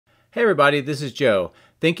Hey everybody, this is Joe.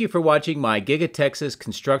 Thank you for watching my Giga-Texas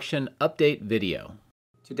construction update video.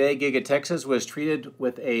 Today Giga-Texas was treated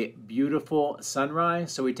with a beautiful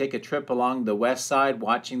sunrise, so we take a trip along the west side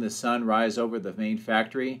watching the sun rise over the main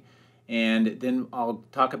factory, and then I'll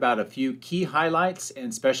talk about a few key highlights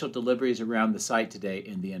and special deliveries around the site today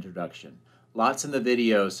in the introduction. Lots in the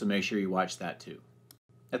video, so make sure you watch that too.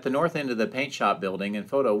 At the north end of the paint shop building in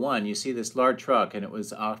photo 1 you see this large truck, and it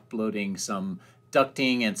was offloading some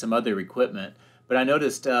ducting and some other equipment. But I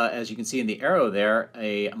noticed, as you can see in the arrow there,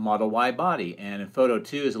 a Model Y body. And in photo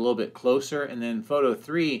 2 is a little bit closer. And then photo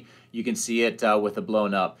 3, you can see it with a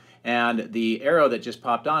blown up. And the arrow that just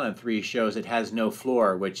popped on in 3 shows it has no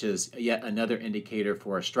floor, which is yet another indicator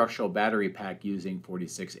for a structural battery pack using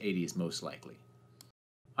 4680s most likely.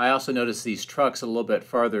 I also noticed these trucks a little bit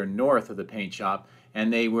farther north of the paint shop,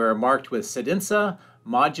 and they were marked with CEDiNSA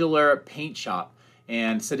Modular Paint Shop.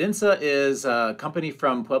 And CEDiNSA is a company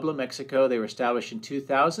from Puebla, Mexico. They were established in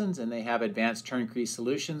 2000s, and they have advanced turnkey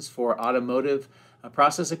solutions for automotive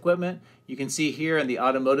process equipment. You can see here in the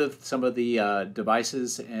automotive some of the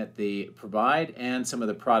devices that they provide and some of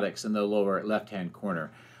the products in the lower left-hand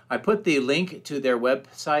corner. I put the link to their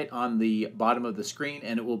website on the bottom of the screen,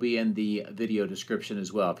 and it will be in the video description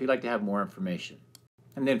as well if you'd like to have more information.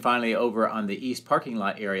 And then finally, over on the east parking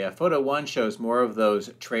lot area, photo 1 shows more of those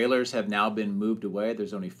trailers have now been moved away.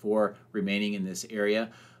 There's only 4 remaining in this area.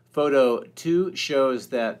 Photo 2 shows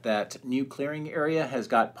that that new clearing area has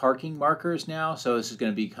got parking markers now, so this is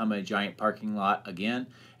going to become a giant parking lot again.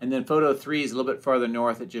 And then photo 3 is a little bit farther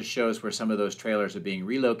north. It just shows where some of those trailers are being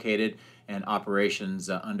relocated and operations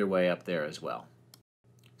underway up there as well.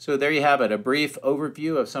 So there you have it, a brief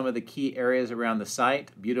overview of some of the key areas around the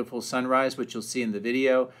site. Beautiful sunrise, which you'll see in the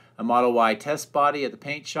video, a Model Y test body at the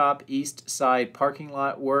paint shop, east side parking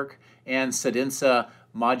lot work, and CEDiNSA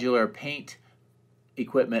modular paint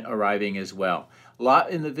equipment arriving as well. A lot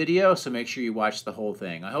in the video, so make sure you watch the whole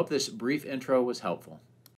thing. I hope this brief intro was helpful.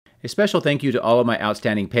 A special thank you to all of my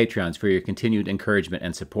outstanding Patrons for your continued encouragement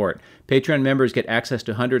and support. Patreon members get access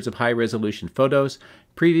to hundreds of high-resolution photos,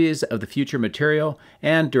 previews of the future material,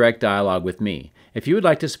 and direct dialogue with me. If you would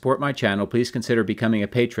like to support my channel, please consider becoming a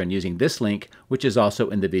patron using this link, which is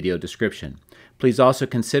also in the video description. Please also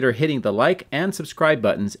consider hitting the like and subscribe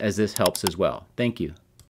buttons, as this helps as well. Thank you.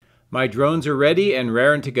 My drones are ready and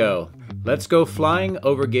raring to go. Let's go flying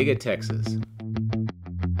over Giga-Texas.